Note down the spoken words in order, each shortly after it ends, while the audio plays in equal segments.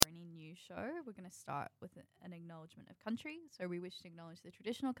show. We're going to start with an acknowledgement of country. So we wish to acknowledge the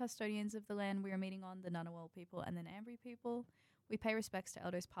traditional custodians of the land we are meeting on, the Ngunnawal people and the Ngambri people. We pay respects to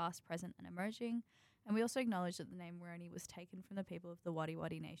elders past, present and emerging. And we also acknowledge that the name Wurruni was taken from the people of the Wadi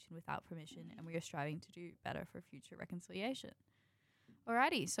Wadi Nation without permission, and we are striving to do better for future reconciliation.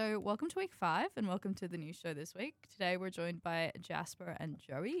 Alrighty, so welcome to week 5 and welcome to the new show this week. Today we're joined by Jasper and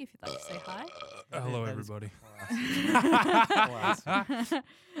Joey, if you'd like to say hi. Hello, everybody.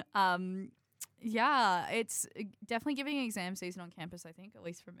 Yeah, it's definitely giving exam season on campus, I think, at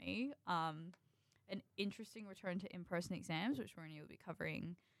least for me. An interesting return to in-person exams, which Wurruni will be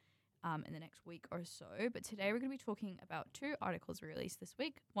covering in the next week or so. But today we're going to be talking about 2 articles we released this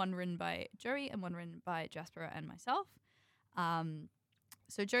week, one written by Joey and one written by Jasper and myself.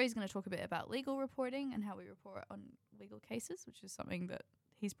 So Joey's going to talk a bit about legal reporting and how we report on legal cases, which is something that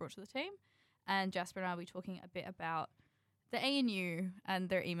he's brought to the team. And Jasper and I will be talking a bit about the ANU and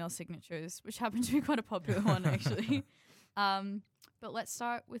their email signatures, which happen to be quite a popular one, actually. But let's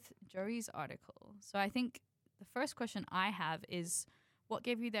start with Joey's article. So I think the first question I have is, what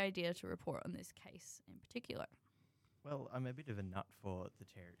gave you the idea to report on this case in particular? Well, I'm a bit of a nut for the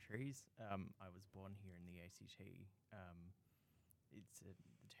territories. I was born here in the ACT.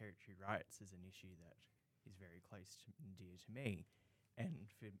 The territory rights is an issue that is very close to and dear to me.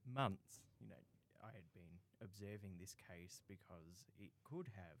 And for months, I had been observing this case because it could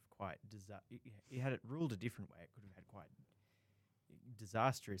have quite it ruled a different way. It could have had quite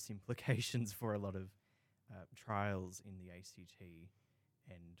disastrous implications for a lot of trials in the ACT,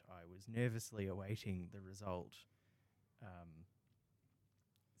 and I was nervously awaiting the result.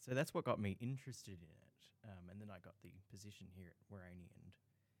 So that's what got me interested in it. And then I got the position here at Wurruni, and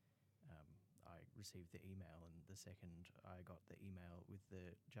I received the email, and the second I got the email with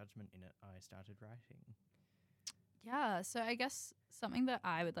the judgment in it, I started writing. Yeah, so I guess something that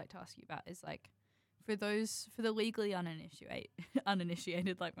I would like to ask you about is, like, for the legally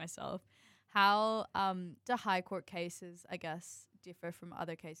uninitiated like myself, how do high court cases, I guess, differ from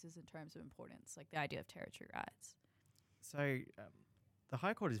other cases in terms of importance, like the idea of territory rights? So the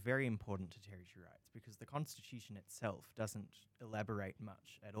High Court is very important to territory rights because the Constitution itself doesn't elaborate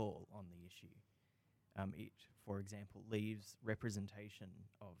much at all on the issue. It, for example, leaves representation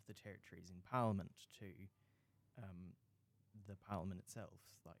of the territories in Parliament to the Parliament itself.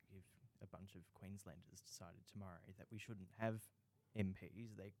 Like, if a bunch of Queenslanders decided tomorrow that we shouldn't have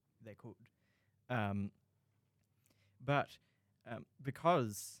MPs, they could. But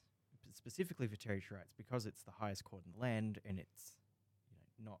because, specifically for territory rights, because it's the highest court in the land and it's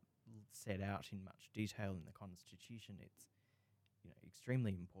not set out in much detail in the Constitution, it's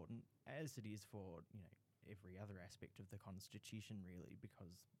extremely important, as it is for every other aspect of the Constitution, really,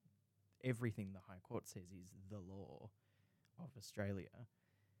 because everything the High Court says is the law of Australia,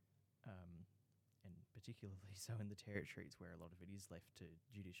 and particularly so in the territories where a lot of it is left to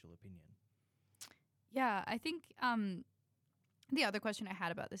judicial opinion. Yeah, I think the other question I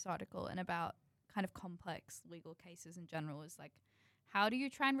had about this article and about kind of complex legal cases in general is, like, how do you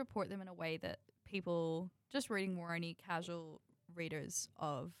try and report them in a way that people just reading Wurruni, casual readers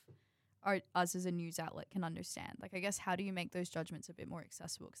of us as a news outlet, can understand? Like, I guess, how do you make those judgments a bit more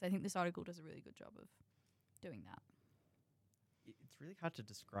accessible? Because I think this article does a really good job of doing that. It's really hard to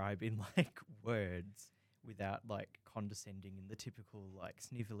describe in words without condescending in the typical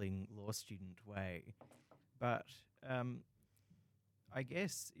snivelling law student way. But I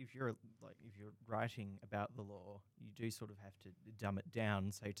guess if you're writing about the law, you do sort of have to dumb it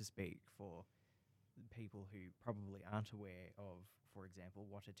down, so to speak, for people who probably aren't aware of, for example,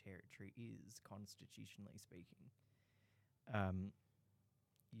 what a territory is, constitutionally speaking.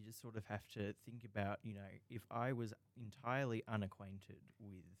 You just sort of have to think about, if I was entirely unacquainted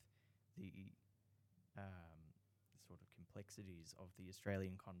with the sort of complexities of the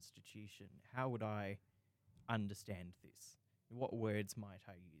Australian Constitution, how would I understand this? What words might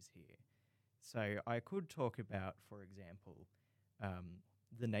I use here? So I could talk about, for example,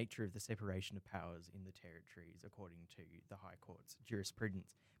 the nature of the separation of powers in the territories according to the High Court's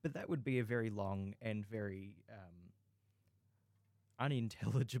jurisprudence. But that would be a very long and very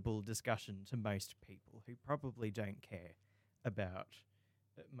unintelligible discussion to most people who probably don't care about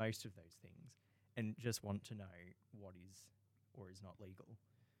most of those things and just want to know what is or is not legal.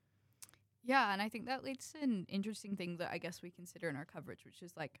 Yeah, and I think that leads to an interesting thing that I guess we consider in our coverage, which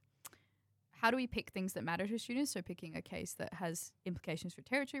is, like, how do we pick things that matter to students? So picking a case that has implications for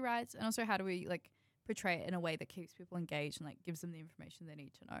territory rights, and also how do we portray it in a way that keeps people engaged and gives them the information they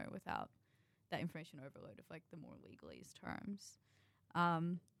need to know without that information overload of the more legalese terms.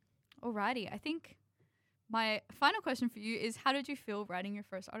 Alrighty, I think My final question for you is: how did you feel writing your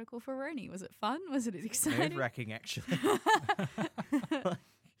first article for Roni? Was it fun? Was it exciting? Nerve-wracking, actually.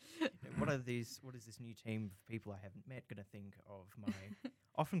 What is this new team of people I haven't met going to think of my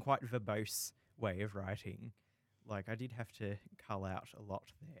often quite verbose way of writing? Like, I did have to cull out a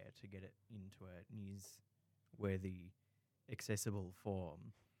lot there to get it into a newsworthy, accessible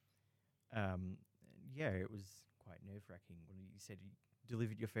form. Yeah, it was quite nerve-wracking when you said you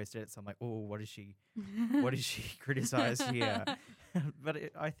delivered your first edits. I'm like, oh, what is she criticised here? But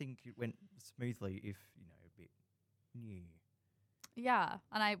I think it went smoothly, if a bit new. Yeah,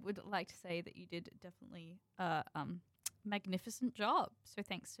 and I would like to say that you did definitely a magnificent job. So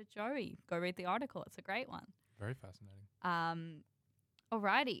thanks to Joey. Go read the article. It's a great one. Very fascinating.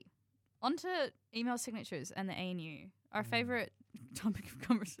 Alrighty. On to email signatures and the ANU, our favourite topic of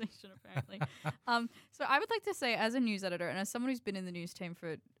conversation, apparently. So I would like to say, as a news editor and as someone who's been in the news team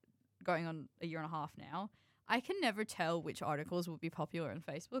for going on a year and a half now, I can never tell which articles will be popular on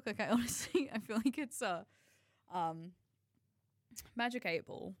Facebook. Like, I feel like it's a Magic 8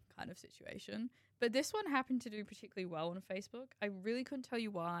 Ball kind of situation. But this one happened to do particularly well on Facebook. I really couldn't tell you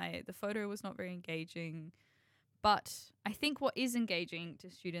why. The photo was not very engaging. But I think what is engaging to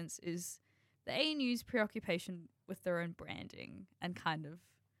students is the ANU's preoccupation with their own branding and kind of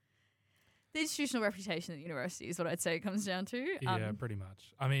the institutional reputation of the university is what I'd say it comes down to. Yeah, pretty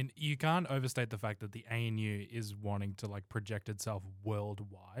much. I mean, you can't overstate the fact that the ANU is wanting to project itself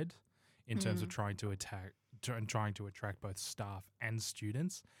worldwide in terms of trying to attract both staff and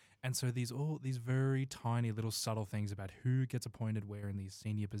students. And so these very tiny little subtle things about who gets appointed where in these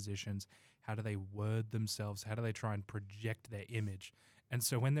senior positions, how do they word themselves, how do they try and project their image. And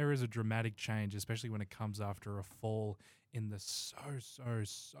so when there is a dramatic change, especially when it comes after a fall in the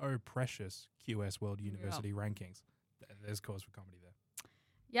so precious QS World University rankings, there's cause for comedy there.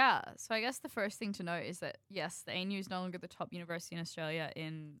 Yeah, so I guess the first thing to note is that, yes, the ANU is no longer the top university in Australia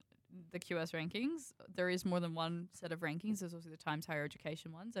in the QS rankings. There is more than one set of rankings. There's also the Times Higher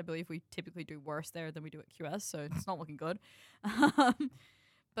Education ones. I believe we typically do worse there than we do at QS, so it's not looking good.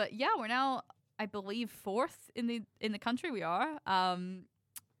 But yeah, we're now, I believe, 4th in the country. We are, and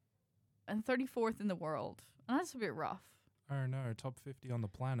 34th in the world, and that's a bit rough. Oh no, top 50 on the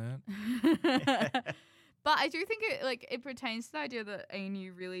planet. But I do think it pertains to the idea that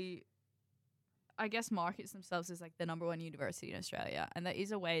ANU really, I guess, markets themselves as like the number one university in Australia, and that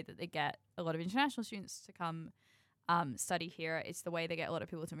is a way that they get a lot of international students to come study here. It's the way they get a lot of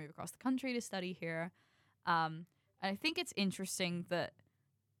people to move across the country to study here, and I think it's interesting that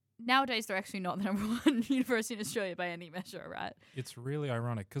nowadays they're actually not the number one university in Australia by any measure, right? It's really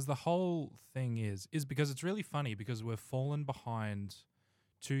ironic because the whole thing is because it's really funny because we've fallen behind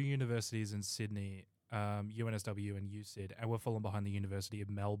two universities in Sydney, UNSW and USyd, and we're fallen behind the University of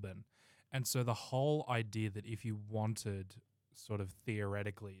Melbourne. And so the whole idea that if you wanted sort of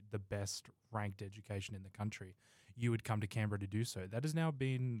theoretically the best ranked education in the country, you would come to Canberra to do so. That has now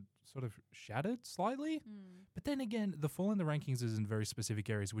been sort of shattered slightly. But then again, the fall in the rankings is in very specific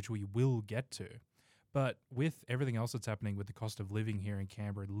areas, which we will get to. But with everything else that's happening with the cost of living here in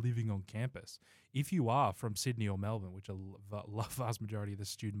Canberra, living on campus, if you are from Sydney or Melbourne, which a vast majority of the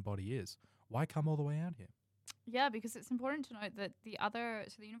student body is, why come all the way out here? Yeah, because it's important to note that the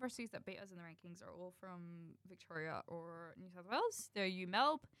universities that beat us in the rankings are all from Victoria or New South Wales. They're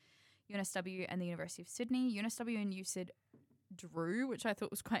UMelb, UNSW, and the University of Sydney. UNSW and USyd drew, which I thought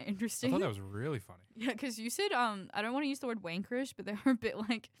was quite interesting. I thought that was really funny. Yeah, because USyd, I don't want to use the word wankerish, but they're a bit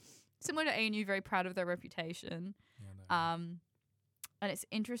similar to ANU, very proud of their reputation. Yeah, and it's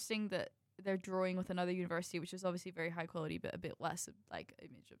interesting that they're drawing with another university, which is obviously very high quality, but a bit less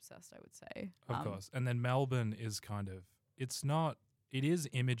image obsessed, I would say. Of course. And then Melbourne is it is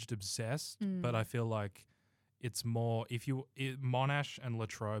image obsessed, but I feel like it's more, Monash and La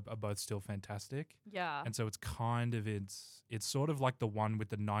Trobe are both still fantastic. Yeah. And so it's it's sort of like the one with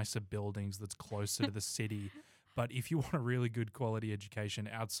the nicer buildings that's closer to the city. But if you want a really good quality education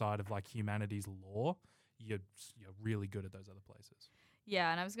outside of humanities law, you're really good at those other places.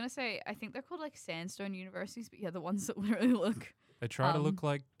 Yeah, and I was going to say, I think they're called sandstone universities, but yeah, the ones that literally look... They try to look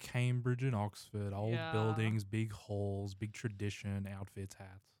like Cambridge and Oxford, old buildings, big halls, big tradition, outfits,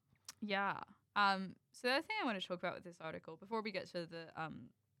 hats. Yeah. So the other thing I want to talk about with this article, before we get to the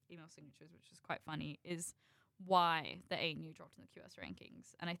email signatures, which is quite funny, is why the ANU dropped in the QS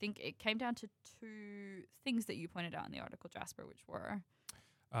rankings. And I think it came down to two things that you pointed out in the article, Jasper, which were...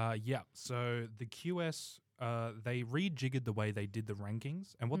 So the QS, they rejiggered the way they did the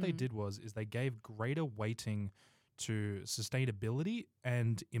rankings. And what they did is they gave greater weighting to sustainability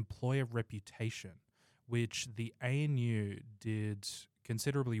and employer reputation, which the ANU did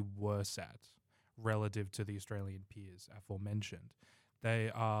considerably worse at, relative to the Australian peers aforementioned.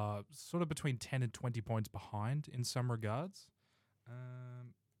 They are sort of between 10 and 20 points behind in some regards.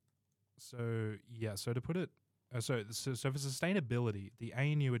 So to put it, so for sustainability, the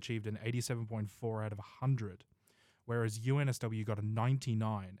ANU achieved an 87.4 out of 100, whereas UNSW got a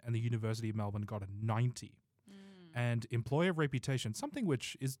 99 and the University of Melbourne got a 90. And employer reputation, something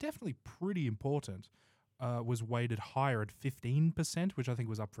which is definitely pretty important, was weighted higher at 15%, which I think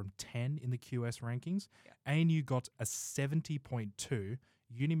was up from 10 in the QS rankings. Yeah. ANU got a 70.2,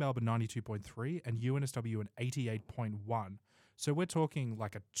 Uni Melbourne 92.3, and UNSW an 88.1. So we're talking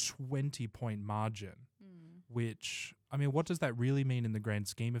like a 20-point margin, which, I mean, what does that really mean in the grand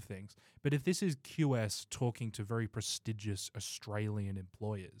scheme of things? But if this is QS talking to very prestigious Australian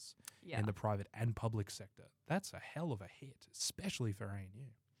employers in the private and public sector, that's a hell of a hit, especially for ANU.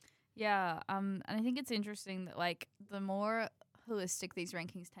 Yeah, and I think it's interesting that, like, the more holistic these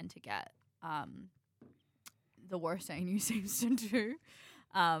rankings tend to get, the worse ANU seems to do.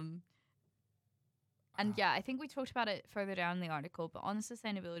 And yeah, I think we talked about it further down in the article, but on the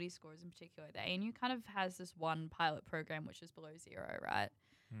sustainability scores in particular, the ANU kind of has this one pilot program which is below zero, right?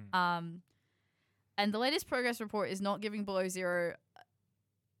 And the latest progress report is not giving below zero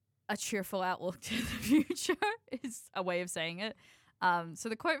a cheerful outlook to the future, is a way of saying it. So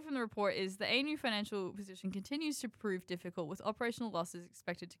the quote from the report is, the ANU financial position continues to prove difficult, with operational losses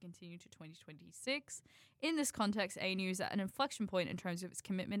expected to continue to 2026. In this context, ANU is at an inflection point in terms of its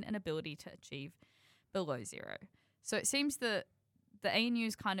commitment and ability to achieve below zero. So it seems that the ANU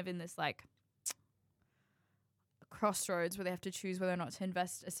is kind of in this like crossroads where they have to choose whether or not to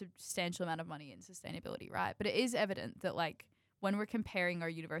invest a substantial amount of money in sustainability, right? But it is evident that, like, when we're comparing our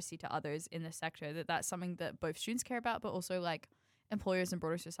university to others in the sector, that's something that both students care about, but also like employers and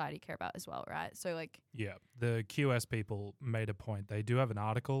broader society care about as well, right? So like, yeah, the QS people made a point. They do have an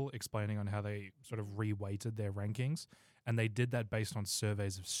article explaining on how they sort of reweighted their rankings, and they did that based on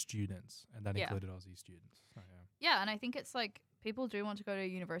surveys of students, and that included Aussie students. So, yeah, and I think it's like people do want to go to a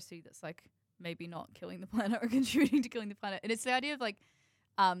university that's like maybe not killing the planet or contributing to killing the planet, and it's the idea of like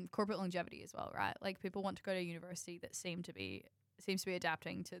corporate longevity as well, right? Like people want to go to a university that seems to be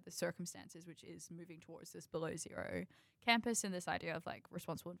adapting to the circumstances, which is moving towards this below zero campus, and this idea of like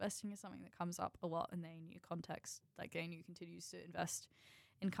responsible investing is something that comes up a lot in the ANU context. Like ANU continues to invest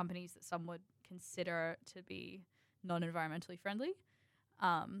in companies that some would consider to be non-environmentally friendly.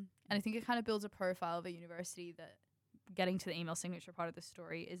 And I think it kind of builds a profile of a university that, getting to the email signature part of the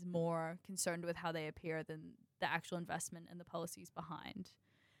story, is more concerned with how they appear than the actual investment and the policies behind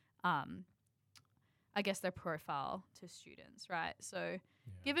I guess their profile to students, right? So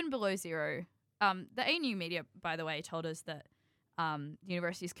given below zero, the ANU media, by the way, told us that the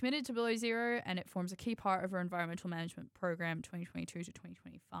university is committed to below zero and it forms a key part of our environmental management program 2022 to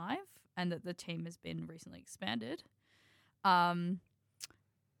 2025, and that the team has been recently expanded.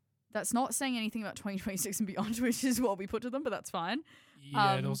 That's not saying anything about 2026 and beyond, which is what we put to them, but that's fine.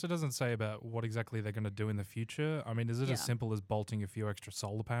 Yeah, it also doesn't say about what exactly they're going to do in the future. I mean, is it as simple as bolting a few extra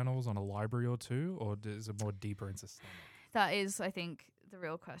solar panels on a library or two, or is it more deeper and systemic? That is, I think, the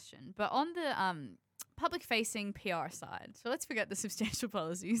real question. But on the public-facing PR side, so let's forget the substantial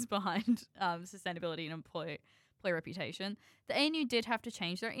policies behind sustainability and employee reputation. The ANU did have to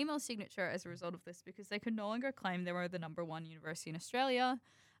change their email signature as a result of this because they could no longer claim they were the number one university in Australia.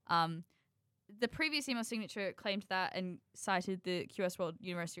 The previous email signature claimed that and cited the QS World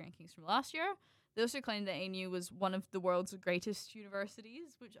University Rankings from last year. They also claimed that ANU was one of the world's greatest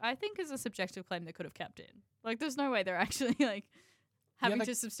universities, which I think is a subjective claim they could have kept in. Like, there's no way they're actually, like, having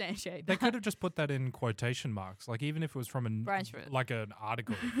to substantiate They that. could have just put that in quotation marks. Like, even if it was from an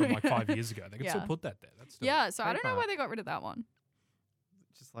article from, like, 5 years ago, they could still put that there. That's still so I don't know why they got rid of that one.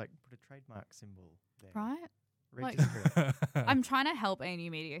 Just, like, put a trademark symbol there. Right? Register it. I'm trying to help ANU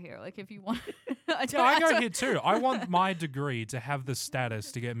Media here. Like, if you want... I go here too. I want my degree to have the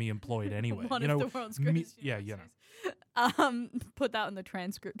status to get me employed anywhere. One of the world's greatest universities. Put that in the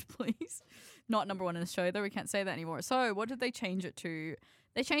transcript, please. Not number one in Australia, though. We can't say that anymore. So what did they change it to?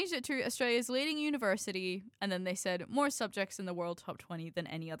 They changed it to Australia's leading university, and then they said more subjects in the world top 20 than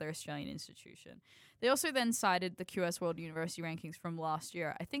any other Australian institution. They also then cited the QS World University Rankings from last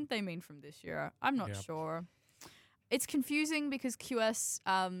year. I think they mean from this year. I'm not sure. It's confusing because QS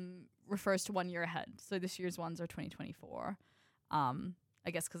refers to 1 year ahead. So this year's ones are 2024.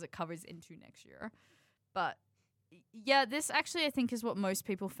 I guess because it covers into next year. But yeah, this actually I think is what most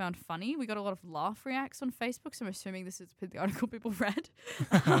people found funny. We got a lot of laugh reacts on Facebook, so I'm assuming this is the article people read.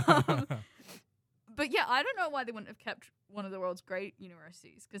 But But yeah, I don't know why they wouldn't have kept one of the world's great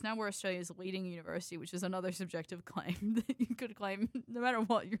universities, because now we're Australia's leading university, which is another subjective claim that you could claim no matter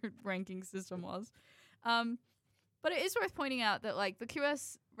what your ranking system was. But it is worth pointing out that like the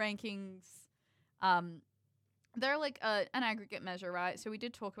QS rankings, they're like an aggregate measure, right? So we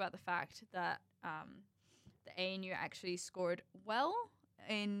did talk about the fact that the ANU actually scored well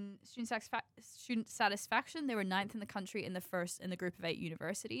in student satisfaction. They were 9th in the country in the group of 8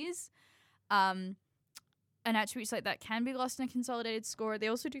 universities. And attributes like that can be lost in a consolidated score. They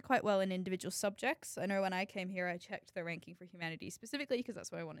also do quite well in individual subjects. I know when I came here, I checked the ranking for humanities specifically because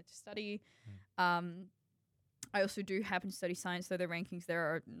that's what I wanted to study. I also do happen to study science, though the rankings there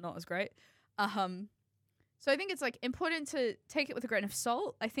are not as great. So I think it's like important to take it with a grain of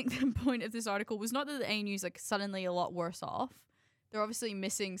salt. I think the point of this article was not that the ANU's like suddenly a lot worse off. They're obviously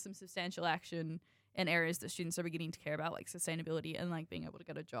missing some substantial action in areas that students are beginning to care about, like sustainability and like being able to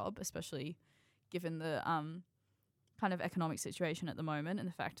get a job, especially given the kind of economic situation at the moment and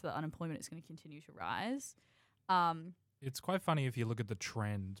the fact that unemployment is going to continue to rise. It's quite funny if you look at the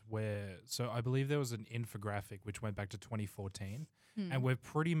trend where, so I believe there was an infographic which went back to 2014, and we're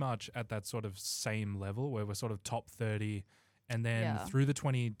pretty much at that sort of same level where we're sort of top 30, and then through the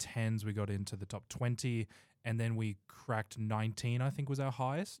 2010s we got into the top 20, and then we cracked 19, I think was our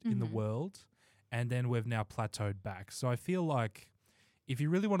highest in the world, and then we've now plateaued back. So I feel like if you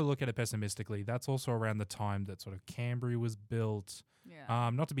really want to look at it pessimistically, that's also around the time that sort of Canberra was built. Yeah.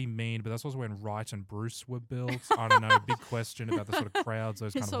 Not to be mean, but that's also when Wright and Bruce were built. I don't know, big question about the sort of crowds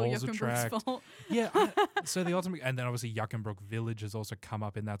those kind of halls attract. Yeah, so the ultimate, and then obviously Yuckenbrook Village has also come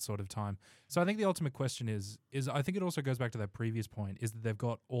up in that sort of time. So I think the ultimate question is I think it also goes back to that previous point, is that they've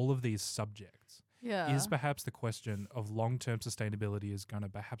got all of these subjects. Yeah. Is perhaps the question of long-term sustainability is going to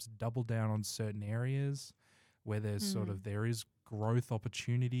perhaps double down on certain areas where there's sort of, there is growth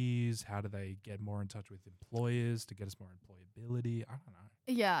opportunities. How do they get more in touch with employers to get us more employability? I don't know.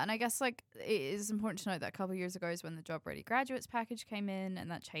 Yeah, and I guess like it is important to note that a couple of years ago is when the Job Ready Graduates package came in,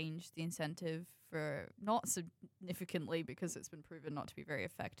 and that changed the incentive for, not significantly because it's been proven not to be very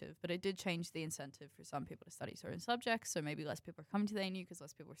effective, but it did change the incentive for some people to study certain subjects. So maybe less people are coming to the ANU because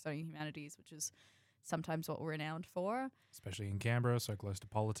less people are studying humanities, which is sometimes what we're renowned for. Especially in Canberra, so close to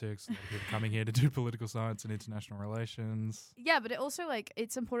politics. A lot of people coming here to do political science and international relations. Yeah, but it also, like,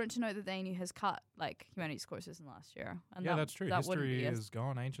 it's important to note that the ANU has cut, like, humanities courses in the last year. And yeah, that's true. That History is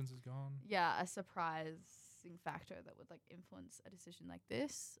gone. Ancients is gone. Yeah, a surprising factor that would, like, influence a decision like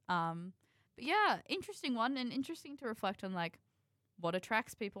this. But yeah, interesting one, and interesting to reflect on, like, what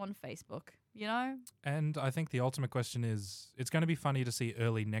attracts people on Facebook, you know? And I think the ultimate question is, it's going to be funny to see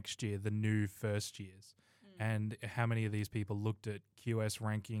early next year the new first years and how many of these people looked at QS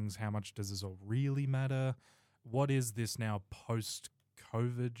rankings. How much does this all really matter? What is this now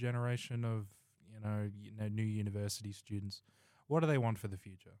post-COVID generation of, new university students? What do they want for the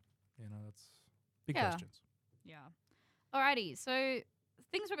future? That's big questions. Yeah. Alrighty, so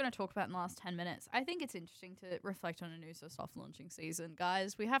things we're going to talk about in the last 10 minutes. I think it's interesting to reflect on a Noosa soft launching season.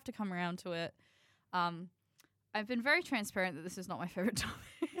 Guys, we have to come around to it. I've been very transparent that this is not my favorite topic.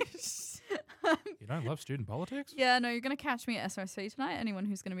 You don't love student politics? Yeah, no, you're going to catch me at SRC tonight. Anyone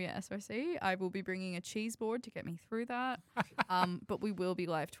who's going to be at SRC, I will be bringing a cheese board to get me through that. But we will be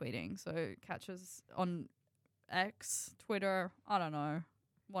live tweeting. So catch us on X, Twitter, I don't know,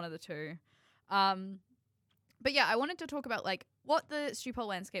 one of the two. But yeah, I wanted to talk about like what the Stupol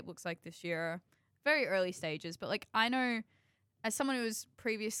landscape looks like this year. Very early stages, but like I know as someone who was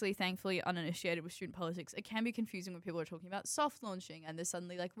previously thankfully uninitiated with student politics, it can be confusing when people are talking about soft launching and there's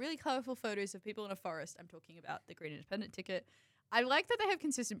suddenly like really colourful photos of people in a forest. I'm talking about the Green Independent ticket. I like that they have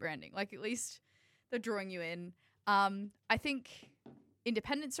consistent branding. Like at least they're drawing you in. I think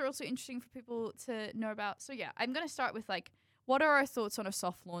independents are also interesting for people to know about. So yeah, I'm going to start with like, what are our thoughts on a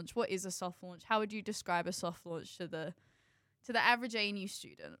soft launch? What is a soft launch? How would you describe a soft launch to the average ANU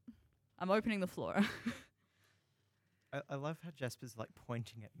student? I'm opening the floor. I love how Jasper's like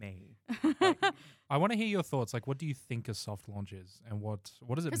pointing at me. I want to hear your thoughts. Like, what do you think a soft launch is, and what does it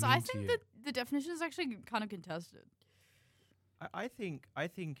mean to you? Because I think that the definition is actually kind of contested. I think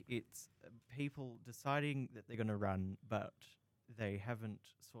it's people deciding that they're going to run, but they haven't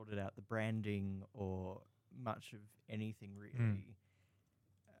sorted out the branding or much of anything really.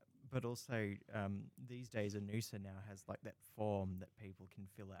 But also these days, Noosa now has like that form that people can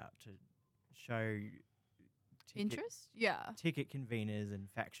fill out to show interest. Yeah, ticket conveners and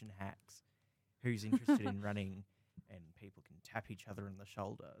faction hacks who's interested in running, and people can tap each other on the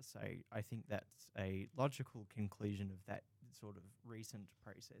shoulder. So I think that's a logical conclusion of that sort of recent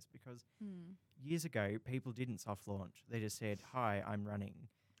process, because years ago people didn't soft launch. They just said, "Hi, I'm running."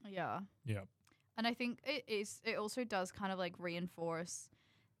 Yeah. Yeah. And I think it also does kind of like reinforce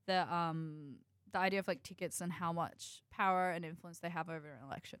the idea of like tickets and how much power and influence they have over an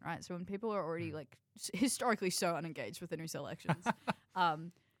election, right? So when people are already like historically so unengaged with the news elections,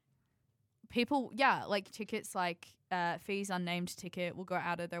 people, like tickets like Fee's unnamed ticket will go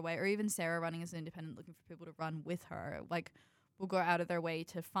out of their way, or even Sarah running as an independent looking for people to run with her, like will go out of their way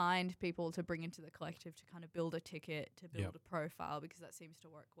to find people to bring into the collective to kind of build a ticket, to build a profile, because that seems to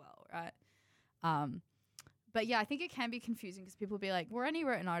work well, right? But yeah, I think it can be confusing because people will be like, we only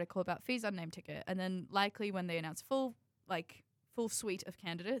wrote an article about Fee's unnamed ticket, and then likely when they announce full suite of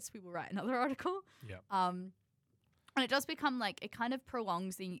candidates, we will write another article. Yeah. And it does become like, it kind of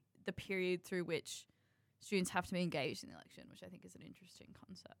prolongs the period through which students have to be engaged in the election, which I think is an interesting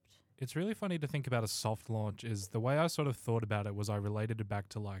concept. It's really funny to think about a soft launch. Is the way I sort of thought about it was I related it back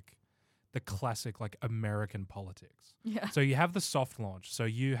to like the classic like American politics. Yeah. So you have the soft launch. So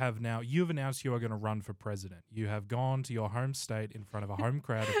you've announced you are going to run for president. You have gone to your home state in front of a home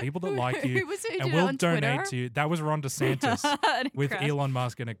crowd of people that like you Who was it who and did it will on donate Twitter? to you. That was Ron DeSantis And it with crashed. Elon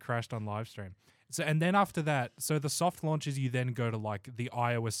Musk, and it crashed on live stream. So, and then after that, so the soft launch is you then go to like the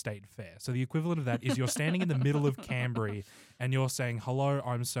Iowa State Fair. So the equivalent of that is you're standing in the middle of Canberra and you're saying, hello,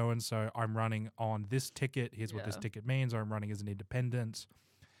 I'm so-and-so. I'm running on this ticket. Here's what this Yeah. ticket means. I'm running as an independent.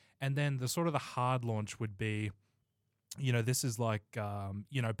 And then the sort of the hard launch would be, this is like,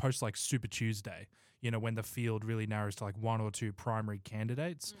 post like Super Tuesday, when the field really narrows to like one or two primary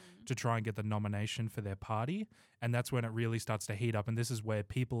candidates to try and get the nomination for their party. And that's when it really starts to heat up. And this is where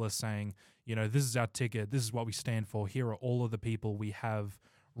people are saying, this is our ticket. This is what we stand for. Here are all of the people we have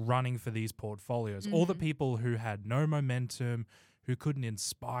running for these portfolios. All the people who had no momentum, who couldn't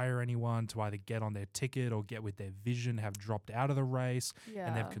inspire anyone to either get on their ticket or get with their vision, have dropped out of the race,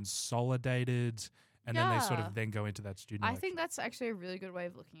 and they've consolidated. And then they sort of then go into that student I election. think that's actually a really good way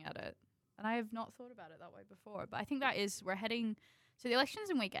of looking at it. And I have not thought about it that way before. But I think we're heading, so the election's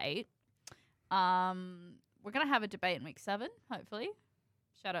in week 8. We're going to have a debate in week 7, hopefully.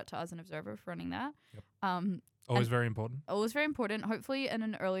 Shout out to Us and Observer for running that. Yep. Always very important. Always very important. Hopefully in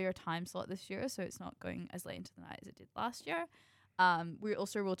an earlier time slot this year, so it's not going as late into the night as it did last year. We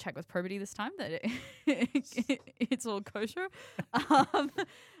also will check with Probity this time that it's all kosher.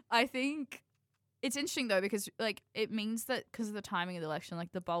 I think it's interesting though, because like it means that because of the timing of the election,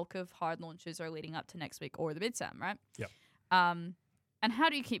 like the bulk of hard launches are leading up to next week or the midsem, right? Yep. And how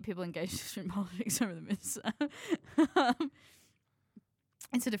do you keep people engaged in politics over the midsem?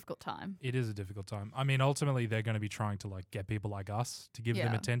 It's a difficult time. It is a difficult time. I mean, ultimately, they're going to be trying to like get people like us to give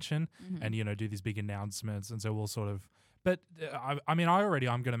them attention and, do these big announcements. And so we'll sort of, but I'm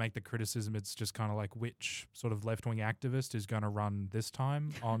going to make the criticism. It's just kind of like which sort of left-wing activist is going to run this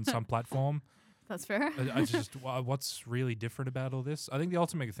time on some platform. That's fair. What's really different about all this? I think the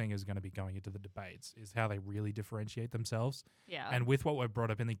ultimate thing is going to be going into the debates is how they really differentiate themselves. Yeah. And with what we've brought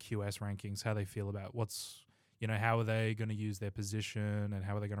up in the QS rankings, how they feel about how are they going to use their position and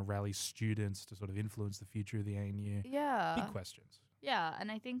how are they going to rally students to sort of influence the future of the ANU? Yeah. Big questions. Yeah,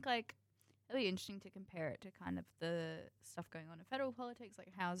 and I think like it'll be interesting to compare it to kind of the stuff going on in federal politics, like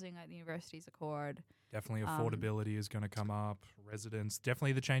housing, like the Universities Accord. Definitely affordability is going to come up. Residents,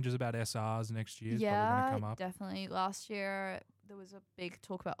 definitely the changes about SRs next year is probably going to come up. Definitely. Last year there was a big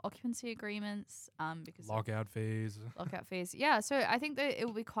talk about occupancy agreements because lockout fees. Lockout fees. Yeah, so I think that it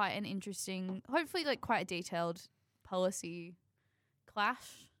will be quite an interesting, hopefully like quite a detailed policy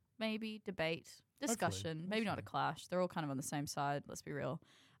clash, maybe debate, discussion. Hopefully. Maybe not a clash. They're all kind of on the same side, let's be real.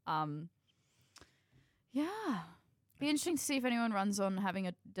 Yeah. Be interesting to see if anyone runs on having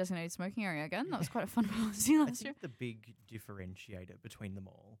a designated smoking area again. That was quite a fun policy I last year. think the big differentiator between them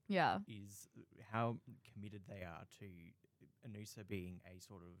all Yeah. is how committed they are to ANUSA being a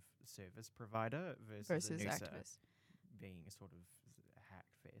sort of service provider versus ANUSA activists. being a sort of hack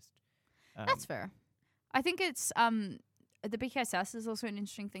fest. That's fair. I think it's the BKSS is also an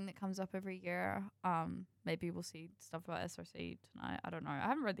interesting thing that comes up every year. Maybe we'll see stuff about SRC tonight. I don't know. I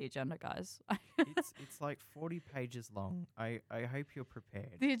haven't read the agenda, guys. It's like 40 pages long. I hope you're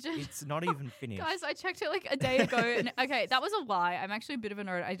prepared. The agenda. It's not even finished. Guys, I checked it like a day ago. And okay, that was a lie. I'm actually a bit of a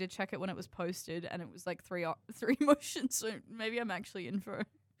nerd. I did check it when it was posted, and it was like three motions. So maybe I'm actually in for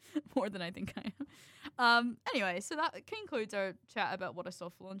more than I think I am. Anyway, so that concludes our chat about what a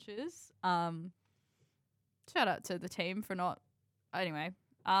soft launch is. Shout out to the team for not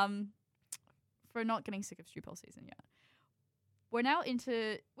getting sick of Stu Poll season yet. We're now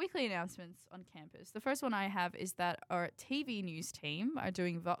into weekly announcements on campus. The first one I have is that our TV news team are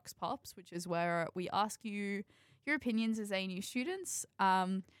doing Vox Pops, which is where we ask you your opinions as ANU students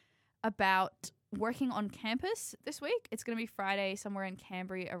about working on campus this week. It's going to be Friday somewhere in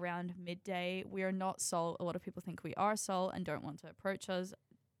Canberra around midday. We are not Sol. A lot of people think we are Sol and don't want to approach us.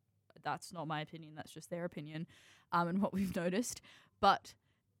 That's not my opinion. That's just their opinion and what we've noticed. But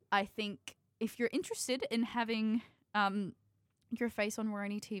I think if you're interested in having your face on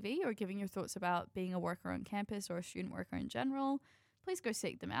Waroni TV or giving your thoughts about being a worker on campus or a student worker in general, please go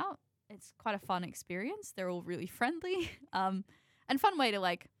seek them out. It's quite a fun experience. They're all really friendly and fun way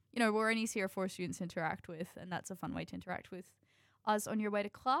to Waroni's here for students to interact with, and that's a fun way to interact with us on your way to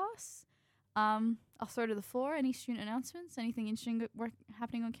class. I'll throw to the floor. Any student announcements? Anything interesting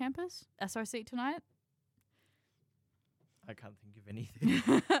happening on campus? SRC tonight? I can't think of anything.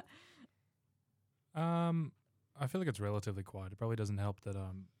 I feel like it's relatively quiet. It probably doesn't help that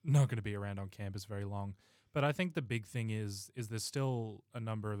I'm not going to be around on campus very long. But I think the big thing is there's still a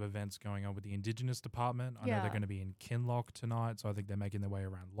number of events going on with the Indigenous department. I know they're going to be in Kinloch tonight, so I think they're making their way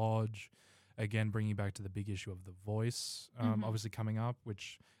around Lodge. Again, bringing back to the big issue of The Voice, obviously coming up,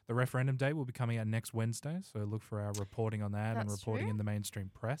 which the referendum date will be coming out next Wednesday. So look for our reporting on that and reporting in the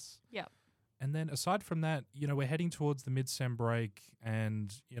mainstream press. Yeah. And then aside from that, we're heading towards the mid-sem break.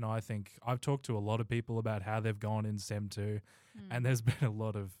 And, I think I've talked to a lot of people about how they've gone in Sem 2. And there's been a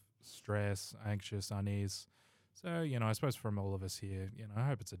lot of stress, anxious, unease. So, I suppose from all of us here, I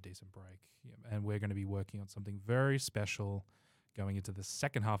hope it's a decent break. And we're going to be working on something very special going into the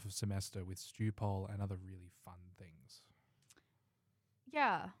second half of semester with Stew Poll and other really fun things.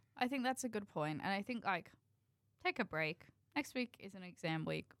 Yeah, I think that's a good point. And I think, take a break. Next week is an exam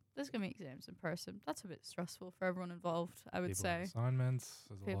week. There's going to be exams in person. That's a bit stressful for everyone involved, I would say. Assignments.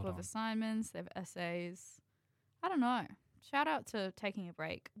 People have assignments. They have essays. I don't know. Shout out to taking a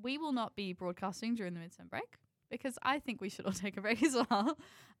break. We will not be broadcasting during the midsem break because I think we should all take a break as well.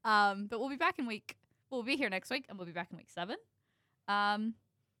 But we'll be back we'll be here next week and we'll be back in week 7. I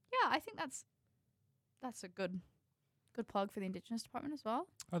think that's a good plug for the Indigenous department as well.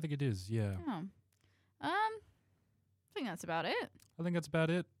 I think it is, yeah. I think that's about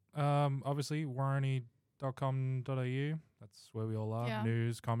it. Obviously, waroni.com.au. That's where we all are. Yeah.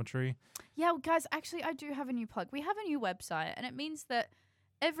 News, commentary. Yeah, guys, actually, I do have a new plug. We have a new website, and it means that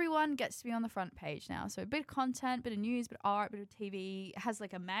everyone gets to be on the front page now. So a bit of content, bit of news, bit of art, bit of TV. It has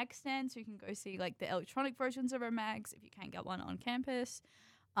a mag stand, so you can go see the electronic versions of our mags if you can't get one on campus.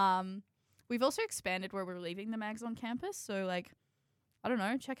 We've also expanded where we're leaving the mags on campus. So I don't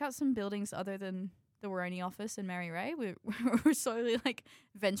know, check out some buildings other than the Waroni office in Mary Ray. We're slowly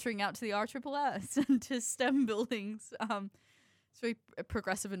venturing out to the RSSS and to STEM buildings. It's very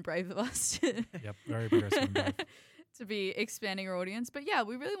progressive and brave of us to Yep, very progressive and brave. to be expanding our audience. But yeah,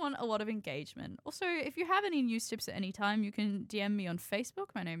 we really want a lot of engagement. Also, if you have any news tips at any time, you can DM me on Facebook.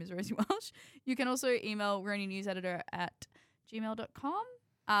 My name is Rosie Welsh. You can also email roninewseditor@gmail.com.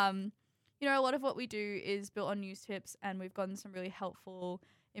 A lot of what we do is built on news tips, and we've gotten some really helpful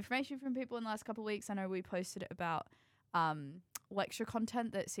information from people in the last couple of weeks. I know we posted about lecture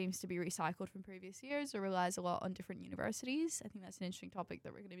content that seems to be recycled from previous years or relies a lot on different universities. I think that's an interesting topic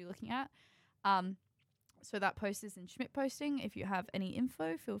that we're going to be looking at. So that post is in Schmidt Posting. If you have any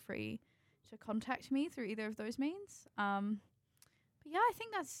info, feel free to contact me through either of those means. But yeah, I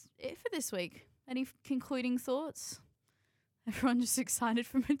think that's it for this week. Any concluding thoughts? Everyone just excited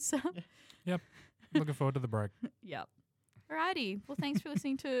for midsem? Yep. Looking forward to the break. Yep. Alrighty. Well, thanks for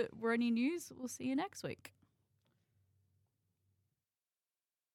listening to Waroni News. We'll see you next week.